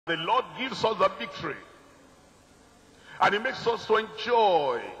the Lord gives us the victory. And he makes us to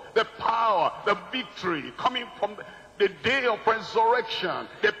enjoy the power, the victory coming from the day of resurrection,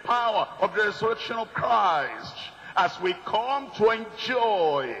 the power of the resurrection of Christ. As we come to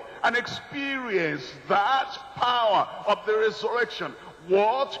enjoy and experience that power of the resurrection,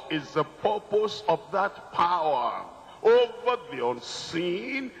 what is the purpose of that power over the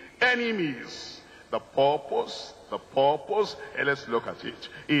unseen enemies? The purpose, and let's look at it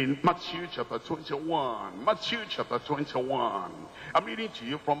in Matthew chapter 21. Matthew chapter 21. I'm reading to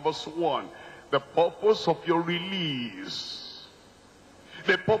you from verse 1. The purpose of your release,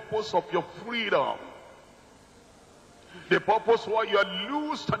 the purpose of your freedom, the purpose why you are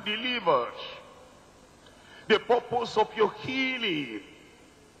loosed and delivered, the purpose of your healing,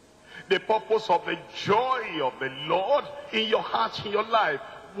 the purpose of the joy of the Lord in your heart, in your life.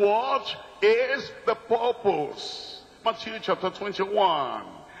 What is the purpose? Matthew chapter 21.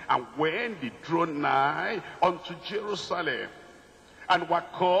 And when they drew nigh unto Jerusalem, and were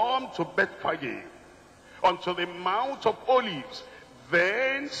come to Bethphage, unto the Mount of Olives,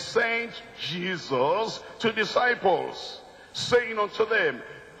 then sent Jesus to disciples, saying unto them,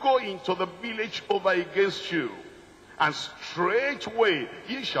 go into the village over against you, and straightway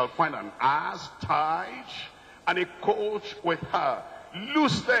ye shall find an ass tied, and a colt with her.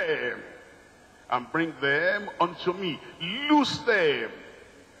 Loose them, and bring them unto me. Loose them,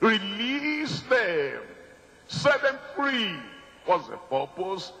 release them, set them free. What's the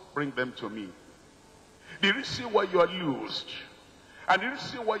purpose? Bring them to me. Did you see why you are loosed? And did you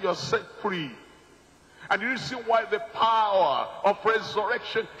see why you are set free? And did you see why the power of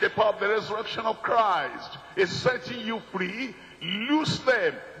resurrection, the power of the resurrection of Christ is setting you free? Loose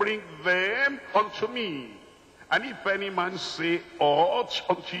them, bring them unto me. And if any man say aught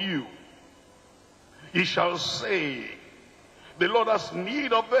unto you, he shall say, the Lord has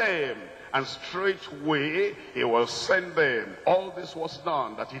need of them, and straightway he will send them. All this was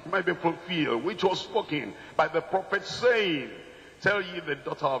done that it might be fulfilled, which was spoken by the prophet, saying, tell ye the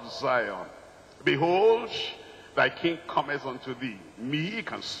daughter of Zion, behold, thy king cometh unto thee,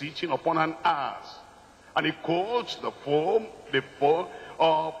 meek and sitting upon an ass, and he calls the foam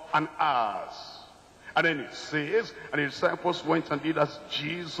of an ass. And then it says, and the disciples went and did as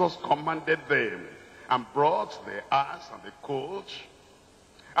Jesus commanded them, and brought the ass and the colt,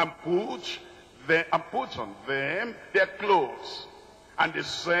 and put on them their clothes, and they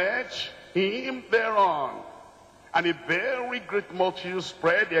set him thereon. And a very great multitude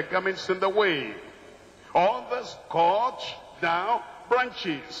spread their garments in the way. Others cut down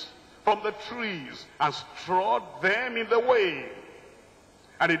branches from the trees and strawed them in the way.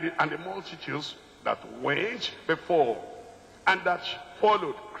 And the multitudes that went before and that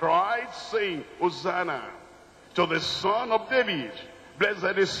followed cried, saying, Hosanna to the Son of David.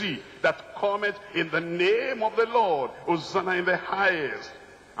 Blessed is he that cometh in the name of the Lord. Hosanna in the highest.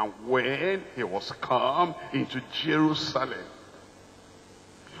 And when he was come into Jerusalem,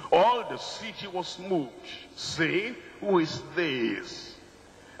 all the city was moved, saying, who is this?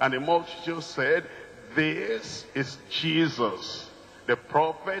 And the multitude said, this is Jesus, the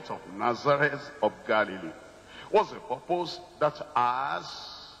prophet of Nazareth of Galilee. What's the purpose? That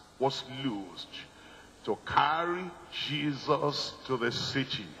ass was loosed to carry Jesus to the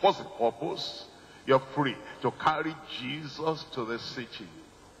city. What's the purpose? You're free to carry Jesus to the city,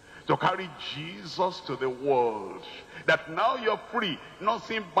 to carry Jesus to the world. That now you're free.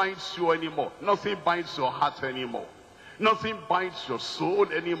 Nothing binds you anymore. Nothing binds your heart anymore. Nothing binds your soul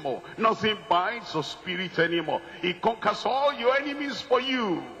anymore. Nothing binds your spirit anymore. He conquers all your enemies for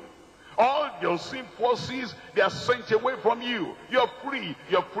you. All your sin forces, they are sent away from you. You're free.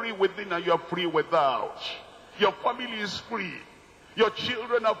 You're free within and you're free without. Your family is free. Your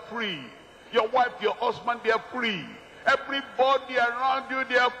children are free. Your wife, your husband, they are free. Everybody around you,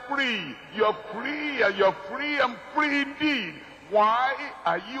 they are free. You're free and you're free and free indeed. Why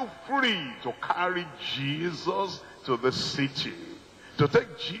are you free? To carry Jesus to the city. To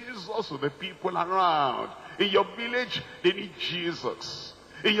take Jesus to the people around. In your village, they need Jesus.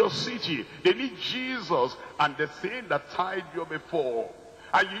 In your city, they need Jesus and the thing that tied you before.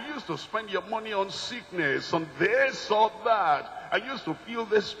 And you used to spend your money on sickness, on this or that. And you used to feel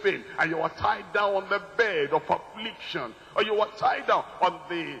this pain, and you were tied down on the bed of affliction, or you were tied down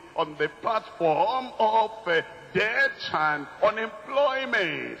on the platform of debt and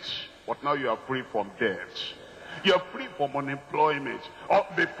unemployment. But now you are free from debt. You are free from unemployment. Or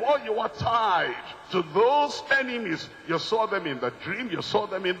before you were tied to those enemies, you saw them in the dream, you saw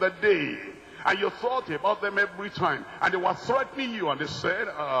them in the day. And you thought about them every time. And they were threatening you. And they said,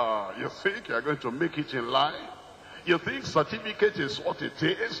 you think you're going to make it in life? You think certificate is what it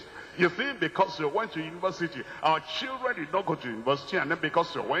is? You think because you went to university, our children did not go to university, and then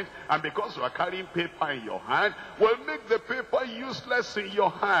because you went, and because you are carrying paper in your hand, will make the paper useless in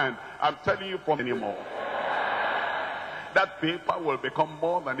your hand. I'm telling you from anymore. That paper will become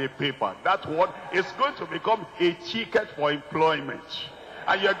more than a paper. That one is going to become a ticket for employment.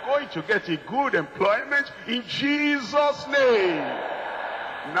 And you're going to get a good employment in Jesus' name.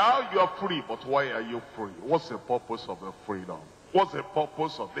 Now you're free, but why are you free? What's the purpose of the freedom? What's the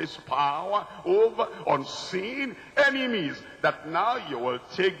purpose of this power over unseen enemies? That now you will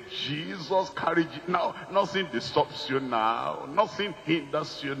take Jesus, carry now. Nothing disturbs you now. Nothing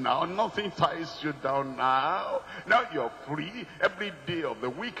hinders you now. Nothing ties you down now. Now you're free every day of the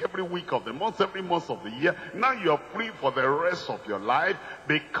week, every week of the month, every month of the year. Now you're free for the rest of your life,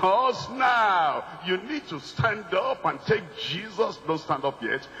 because now you need to stand up and take Jesus. Don't stand up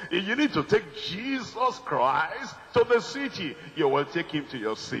yet. You need to take Jesus Christ to the city. You will take him to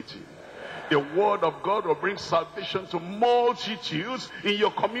your city. The word of God will bring salvation to multitudes in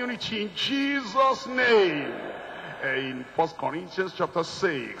your community in Jesus' name. In 1 Corinthians chapter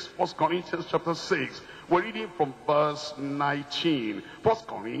 6, 1 Corinthians chapter 6, we're reading from verse 19. 1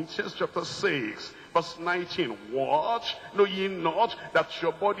 Corinthians chapter 6, verse 19. What? Know ye not that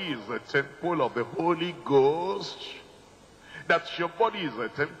your body is the temple of the Holy Ghost? That your body is the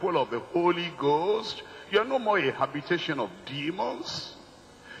temple of the Holy Ghost? You're no more a habitation of demons.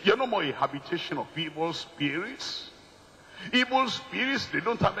 You're no more a habitation of evil spirits. Evil spirits, they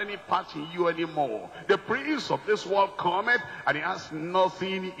don't have any part in you anymore. The prince of this world cometh, and he has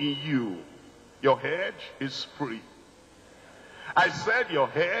nothing in you. Your head is free. I said your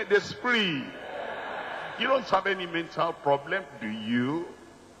head is free. You don't have any mental problem, do you?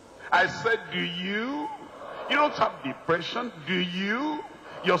 I said, do you? You don't have depression, do you?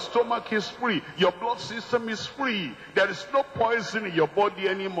 Your stomach is free. Your blood system is free. There is no poison in your body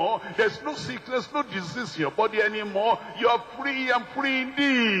anymore. There's no sickness, no disease in your body anymore. You are free and free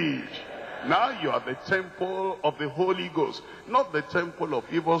indeed. Now you are the temple of the Holy Ghost, not the temple of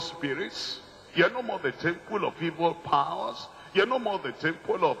evil spirits. You're no more the temple of evil powers. You're no more the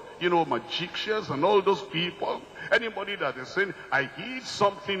temple of, magicians and all those people. Anybody that is saying, I hid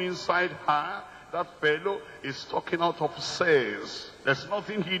something inside her, that fellow is talking out of sense. There's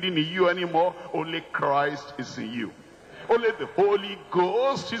nothing hidden in you anymore. Only Christ is in you. Only the Holy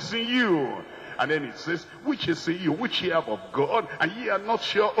Ghost is in you. And then it says, which is in you, which ye have of God, and ye are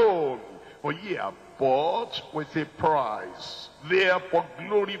not your own. For ye are bought with a price. Therefore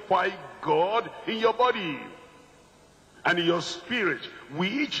glorify God in your body and in your spirit,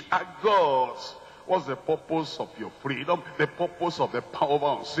 which are God's. What's the purpose of your freedom? The purpose of the power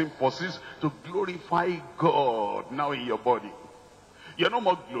of unseen forces? To glorify God now in your body. You're no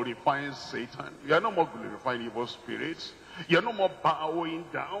more glorifying Satan. You're no more glorifying evil spirits. You're no more bowing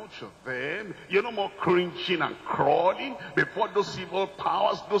down to them. You're no more cringing and crawling before those evil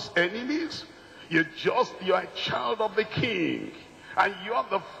powers, those enemies. You're a child of the King. And you have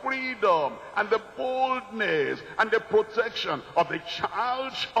the freedom and the boldness and the protection of the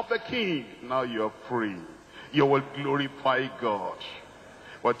child of the King. Now you're free. You will glorify God.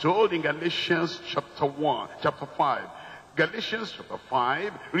 We're told in Galatians chapter 5. Galatians chapter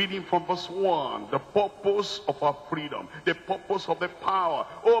 5, reading from verse 1. The purpose of our freedom. The purpose of the power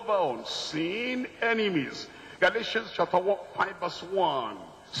over unseen enemies. Galatians chapter 5 verse 1.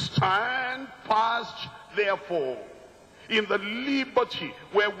 Stand fast therefore in the liberty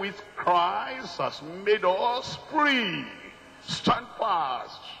wherewith Christ has made us free. Stand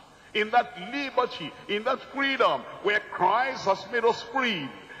fast in that liberty, in that freedom where Christ has made us free.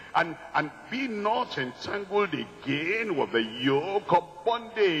 And be not entangled again with the yoke of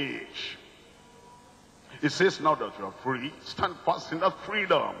bondage. It says now that you are free, stand fast in that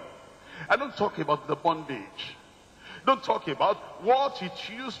freedom. I don't talk about the bondage. Don't talk about what it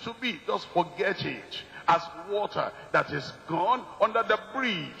used to be. Just forget it. As water that is gone under the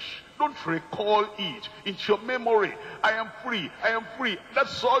bridge. Don't recall it into your memory. I am free. I am free.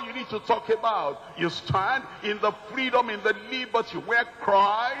 That's all you need to talk about. You stand in the freedom, in the liberty where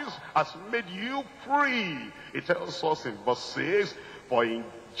Christ has made you free. It tells us in verse 6, for in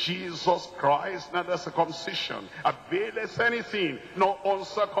Jesus Christ neither circumcision availeth anything, nor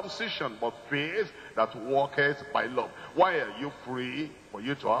uncircumcision, but faith that walketh by love. Why are you free? For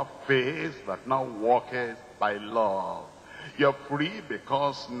you to have faith that now walketh by love. You're free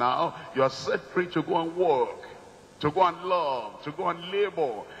because now you are set free to go and work, to go and love, to go and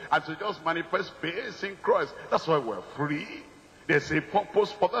labor, and to just manifest faith in Christ. That's why we're free. There's a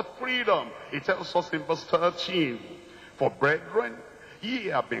purpose for that freedom. It tells us in verse 13, for brethren, ye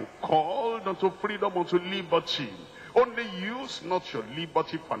have been called unto freedom, unto liberty. Only use not your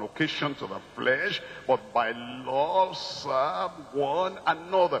liberty for an occasion to the flesh, but by love serve one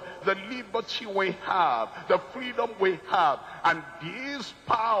another. The liberty we have, the freedom we have, and this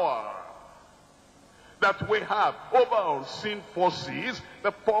power that we have over unseen forces,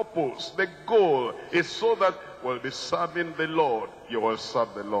 the purpose, the goal is so that we'll be serving the Lord. You will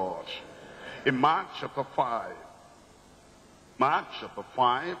serve the Lord. In Mark chapter 5,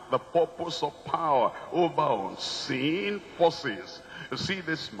 the purpose of power over unseen forces. You see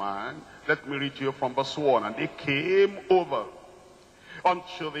this man, let me read to you from verse 1. And they came over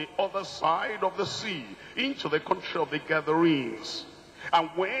unto the other side of the sea, into the country of the Gadarenes. And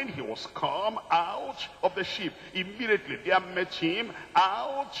when he was come out of the ship, immediately there met him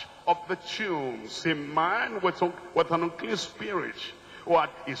out of the tombs a man with an unclean spirit, who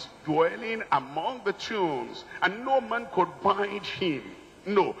had his dwelling among the tombs, and no man could bind him,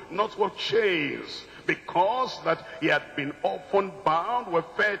 no, not with chains, because that he had been often bound with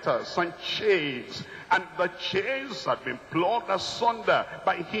fetters and chains, and the chains had been plucked asunder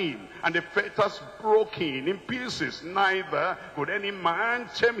by him, and the fetters broken in pieces. Neither could any man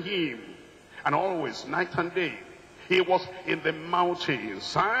tame him. And always, night and day, he was in the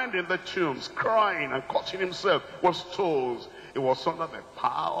mountains and in the tombs, crying and cutting himself with stones. He was under the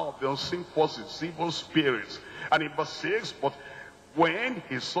power of the unseen forces, evil spirits. And in verse 6, but when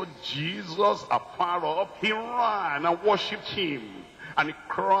he saw Jesus afar off, he ran and worshipped him. And he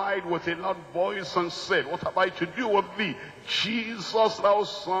cried with a loud voice and said, what have I to do with thee, Jesus, thou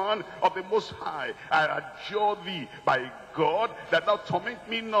Son of the Most High? I adjure thee by God that thou torment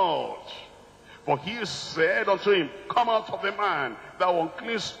me not. For he said unto him, come out of the man, thou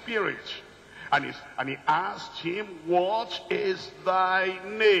unclean spirit. And he asked him, what is thy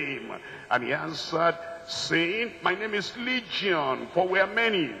name? And he answered, saying, my name is Legion, for we are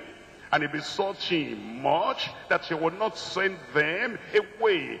many. And he besought him much that he would not send them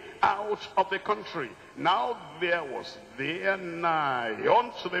away out of the country. Now there was there nigh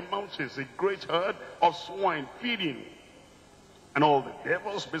unto the mountains a great herd of swine feeding. And all the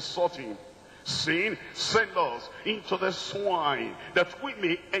devils besought him, saying, send us into the swine, that we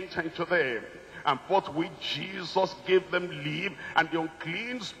may enter into them. And forthwith Jesus gave them leave, and the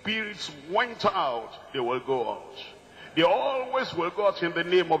unclean spirits went out. They will go out. They always will go out in the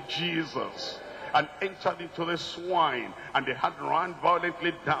name of Jesus. And entered into the swine, and they had run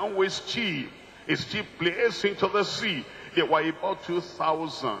violently down with a steep place into the sea. They were about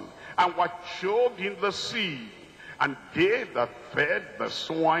 2,000, and were choked in the sea. And they that fed the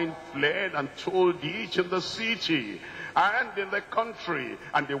swine fled and told each in the city and in the country,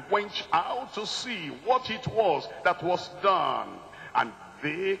 and they went out to see what it was that was done. And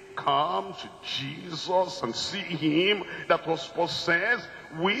they come to Jesus and see him that was possessed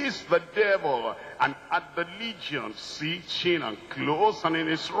with the devil, and at the legion sitting and clothed and in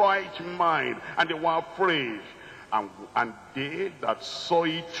his right mind, and they were afraid. And they that saw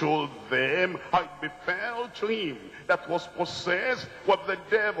it told them how it befell to him that was possessed with the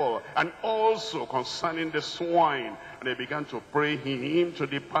devil, and also concerning the swine. And they began to pray him to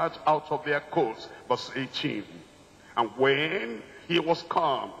depart out of their courts. Verse 18. And when he was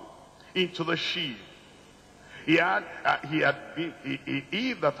come into the ship, he that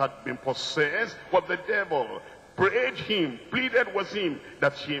had been possessed with the devil prayed him, pleaded with him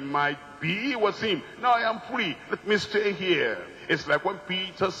that he might be with him. Now I am free, let me stay here. It's like when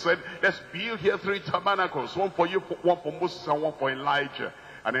Peter said, let's build here 3 tabernacles, one for you, one for Moses, and one for Elijah.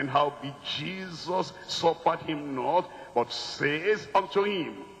 And then how be Jesus suffered him not, but says unto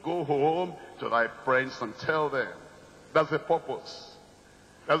him, go home to thy friends and tell them. That's the purpose.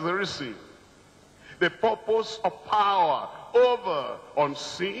 That's the reason. The purpose of power over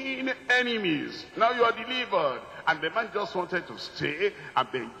unseen enemies. Now you are delivered. And the man just wanted to stay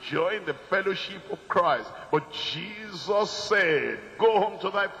and be enjoying the fellowship of Christ. But Jesus said, go home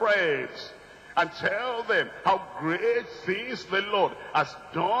to thy friends and tell them how great things the Lord has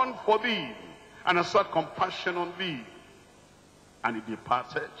done for thee, and has had compassion on thee. And he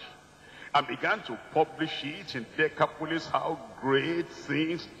departed and began to publish it in Decapolis, how great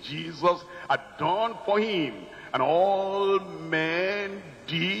things Jesus had done for him. And all men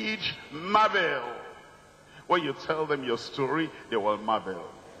did marvel. When you tell them your story, they will marvel.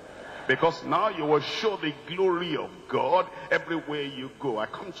 Because now you will show the glory of God everywhere you go. I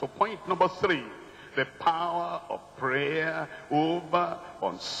come to point number 3. The power of prayer over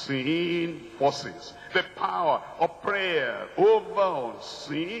unseen forces. The power of prayer over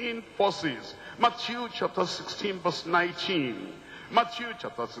unseen forces. Matthew chapter 16 verse 19. Matthew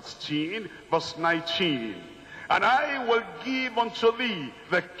chapter 16 verse 19. And I will give unto thee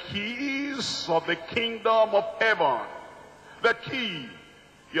the keys of the kingdom of heaven. The key.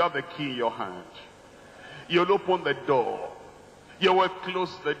 You have the key in your hand. You'll open the door. You will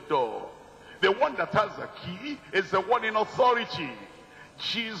close the door. The one that has the key is the one in authority.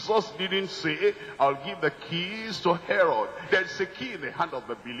 Jesus didn't say, I'll give the keys to Herod. There's a key in the hand of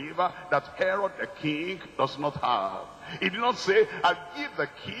the believer that Herod the king does not have. He did not say, I'll give the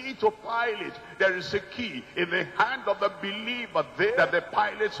key to Pilate. There is a key in the hand of the believer there that the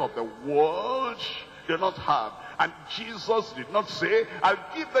pilots of the world do not have. And Jesus did not say, I'll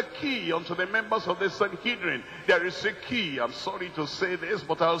give the key unto the members of the Sanhedrin. There is a key. I'm sorry to say this,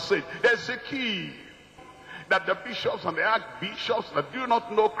 but I'll say it. There's a key that the bishops and the archbishops that do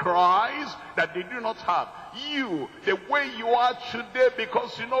not know Christ, that they do not have. You, the way you are today,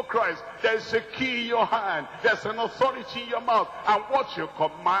 because you know Christ, there's a key in your hand, there's an authority in your mouth, and what you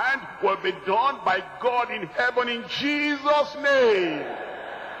command will be done by God in heaven in Jesus' name.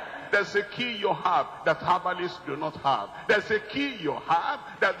 There's a key you have that herbalists do not have. There's a key you have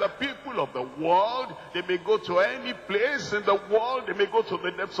that the people of the world, they may go to any place in the world, they may go to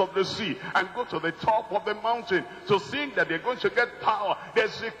the depths of the sea and go to the top of the mountain to think that they're going to get power.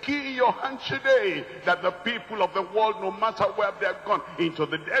 There's a key in your hand today that the people of the world, no matter where they have gone, into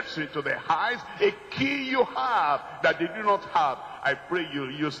the depths, into the heights, a key you have that they do not have. I pray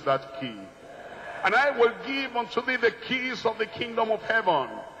you'll use that key. And I will give unto thee the keys of the kingdom of heaven.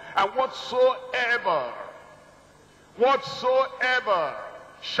 And whatsoever,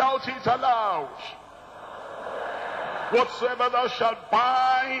 shout it aloud. Whatsoever thou shalt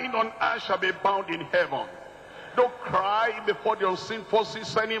bind on earth shall be bound in heaven. Don't cry before the unseen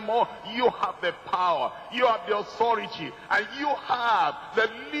forces anymore. You have the power, you have the authority, and you have the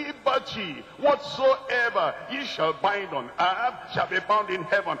liberty. Whatsoever ye shall bind on earth shall be bound in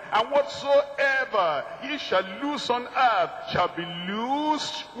heaven, and whatsoever ye shall loose on earth shall be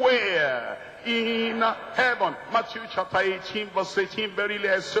loosed where? In heaven. Matthew chapter 18 verse 18, verily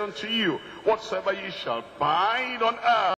I say unto you, whatsoever ye shall bind on earth